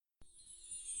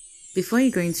Before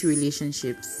you go into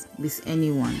relationships with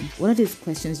anyone, what are these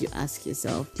questions you ask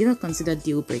yourself? Do you ever consider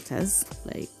deal breakers?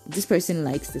 Like, this person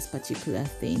likes this particular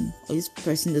thing, or this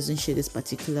person doesn't share this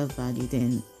particular value,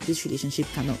 then this relationship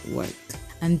cannot work.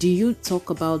 And do you talk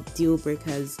about deal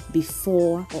breakers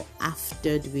before or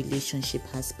after the relationship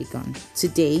has begun?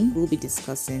 Today, we'll be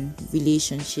discussing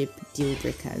relationship deal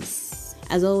breakers.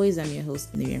 As always, I'm your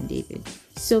host, Miriam David.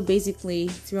 So basically,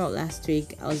 throughout last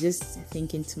week, I was just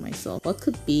thinking to myself, what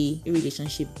could be a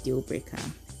relationship deal breaker?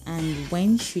 And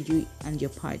when should you and your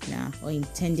partner or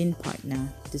intending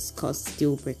partner discuss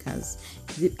deal breakers?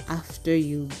 Is it after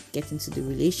you get into the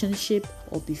relationship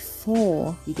or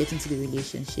before you get into the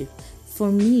relationship?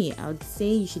 For me, I would say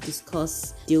you should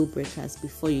discuss deal breakers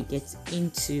before you get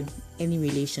into any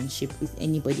relationship with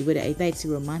anybody, whether it's a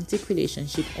romantic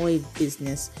relationship or a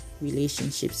business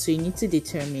relationship. So you need to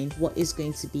determine what is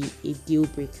going to be a deal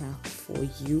breaker for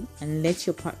you and let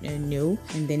your partner know,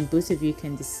 and then both of you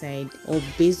can decide, or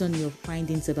based on your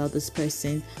findings about this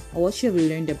person or what you have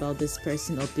learned about this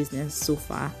person or business so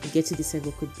far, you get to decide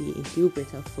what could be a deal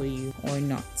breaker for you or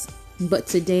not. But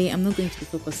today, I'm not going to be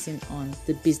focusing on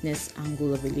the business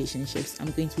angle of relationships.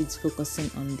 I'm going to be focusing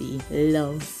on the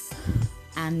love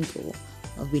angle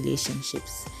of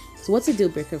relationships. So what's a deal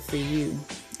breaker for you?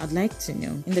 I'd like to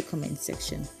know in the comment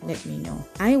section. Let me know.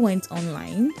 I went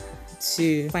online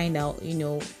to find out,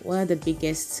 what are the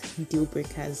biggest deal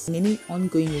breakers in any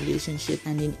ongoing relationship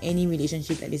and in any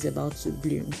relationship that is about to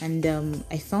bloom. And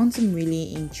I found some really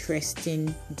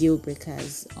interesting deal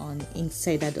breakers on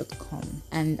insider.com.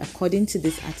 And according to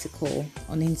this article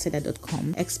on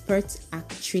insider.com, experts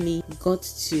actually got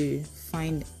to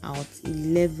find out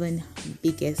 11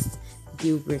 biggest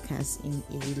deal breakers in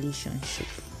a relationship.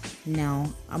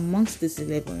 Now, amongst these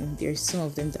 11, there are some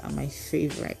of them that are my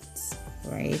favorites,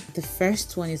 right? The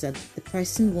first one is that the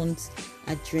person won't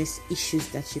address issues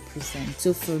that you present.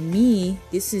 So for me,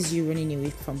 this is you running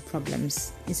away from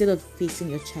problems. Instead of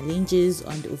facing your challenges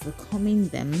and overcoming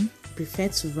them, you prefer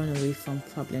to run away from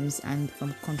problems and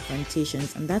from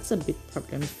confrontations. And that's a big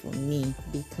problem for me,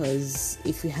 because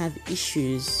if we have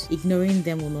issues, ignoring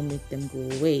them will not make them go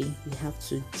away. We have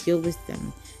to deal with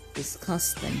them,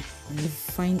 discuss them, and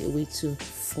find a way to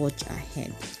forge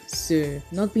ahead. So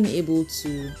not being able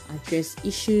to address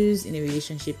issues in a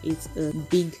relationship is a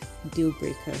big deal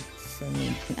breaker for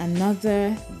me.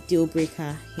 Another deal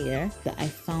breaker here that I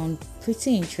found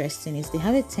pretty interesting is they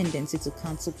have a tendency to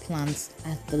cancel plans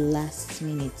at the last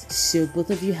minute. So both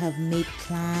of you have made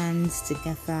plans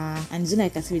together, and it's not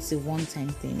like as if it's a one-time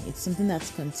thing. It's something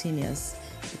that's continuous.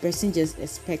 The person just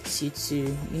expects you to,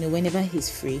 whenever he's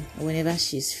free or whenever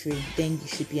she's free, then you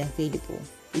should be available.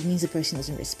 It means the person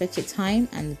doesn't respect your time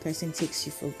and the person takes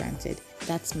you for granted.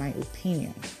 That's my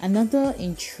opinion. Another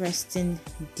interesting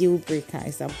deal breaker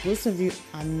is that both of you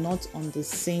are not on the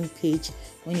same page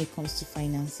when it comes to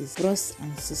finances. Brothers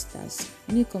and sisters,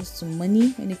 when it comes to money,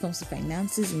 when it comes to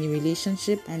finances in a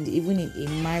relationship and even in a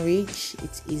marriage,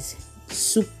 it is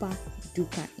super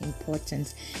duper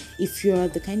important. If you're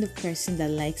the kind of person that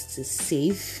likes to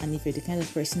save, and if you're the kind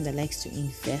of person that likes to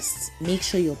invest, make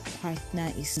sure your partner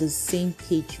is on the same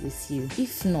page with you.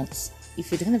 If not,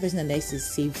 if you're the kind of person that likes to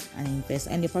save and invest,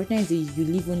 and your partner is a you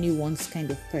live only once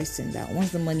kind of person, that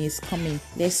once the money is coming,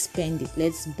 let's spend it,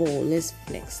 let's ball, let's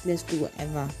flex, let's do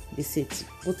whatever they say,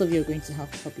 both of you are going to have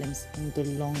problems in the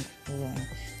long run.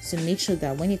 So make sure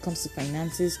that when it comes to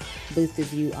finances, both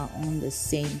of you are on the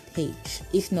same page.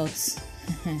 If not,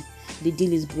 the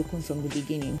deal is broken from the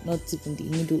beginning, not even the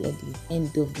middle or the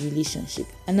end of the relationship.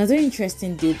 Another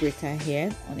interesting deal breaker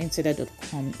here on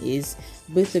insider.com is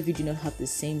both of you do not have the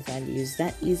same values.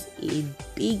 That is a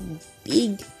big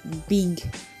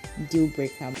deal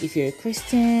breaker. If you're a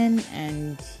Christian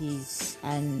and he's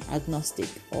an agnostic,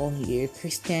 or you're a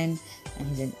Christian and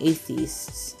he's an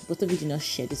atheist, both of you do not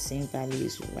share the same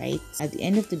values, right? At the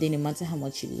end of the day, no matter how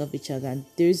much you love each other,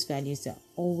 those values are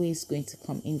always going to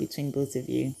come in between both of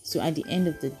you. So at the end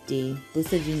of the day,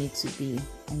 both of you need to be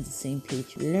on the same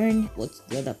page. Learn what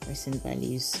the other person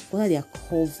values. What are their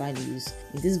core values?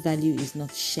 If this value is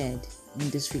not shared in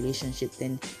this relationship,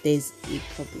 then there's a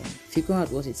problem. Figure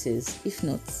out what it is. If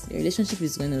not, the relationship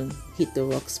is going to hit the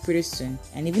rocks pretty soon.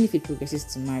 And even if it progresses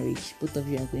to marriage, both of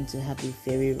you are going to have a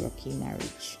very rocky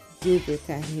marriage. Deal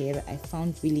breaker here that I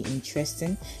found really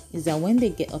interesting is that when they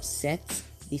get upset,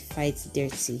 they fight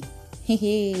dirty.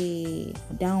 Hey,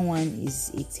 that one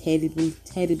is a terrible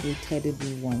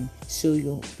one.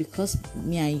 So because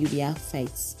me and you, we have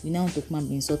fights, we now talk about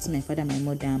insulting my father, my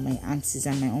mother, and my aunties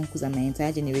and my uncles and my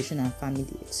entire generation and family.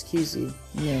 Excuse you.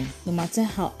 No matter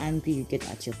how angry you get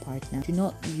at your partner, do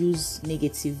not use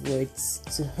negative words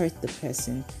to hurt the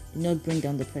person. Do not bring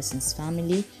down the person's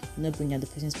family. Do not bring down the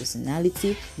person's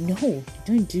personality. No,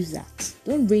 don't do that.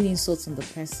 Don't rain insults on the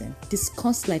person.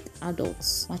 Discuss like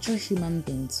adults, mature human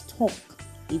beings. Talk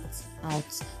it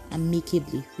out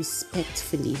amicably,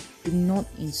 respectfully. Do not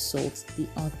insult the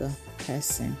other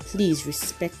person. Please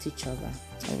respect each other.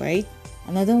 All right?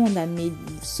 Another one that made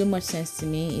so much sense to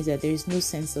me is that there is no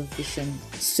sense of vision.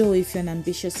 So if you're an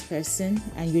ambitious person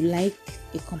and you like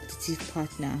a competitive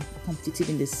partner, competitive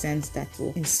in the sense that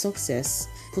in success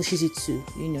pushes you to,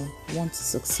 want to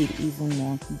succeed even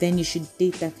more, then you should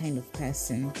date that kind of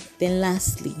person. Then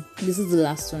lastly, this is the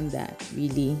last one that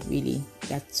really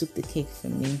that took the cake for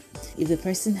me. If the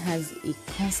person has a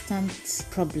constant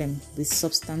problem with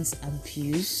substance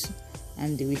abuse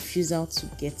and the refusal to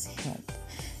get help.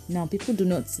 Now, people do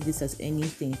not see this as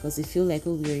anything because they feel like,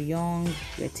 we're young,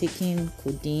 you're taking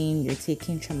codeine, you're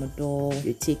taking tramadol,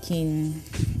 you're taking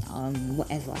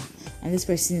whatever, and this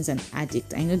person is an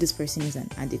addict. I know this person is an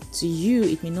addict. To you,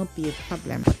 it may not be a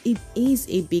problem, but it is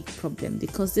a big problem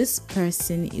because this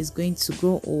person is going to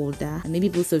grow older and maybe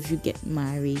both of you get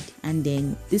married, and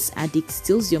then this addict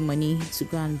steals your money to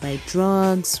go and buy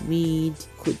drugs, weed,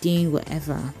 codeine,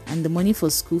 whatever, and the money for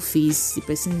school fees, the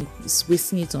person is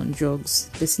wasting it on drugs.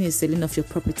 The person is selling off your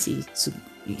property to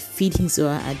feed his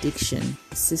or her addiction.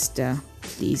 Sister,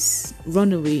 please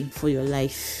run away for your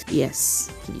life.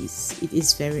 Yes, please. It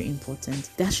is very important.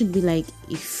 That should be like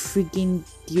a frigging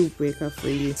deal breaker for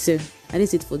you. So that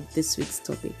is it for this week's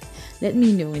topic. Let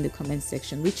me know in the comment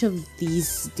section which of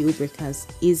these deal breakers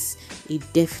is a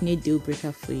definite deal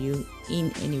breaker for you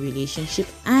in any relationship,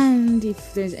 and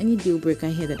if there's any deal breaker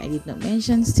here that I did not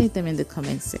mention, state them in the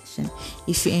comment section.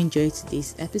 If you enjoyed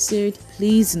today's episode,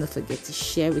 please do not forget to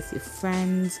share with your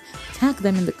friends, tag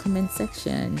them in the comment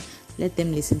section. Let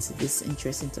them listen to this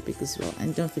interesting topic as well.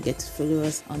 And don't forget to follow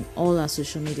us on all our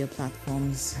social media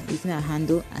platforms using our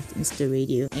handle at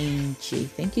InstaRadioNG.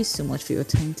 Thank you so much for your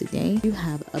time today. You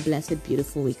have a blessed,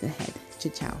 beautiful week ahead.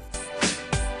 Ciao, ciao.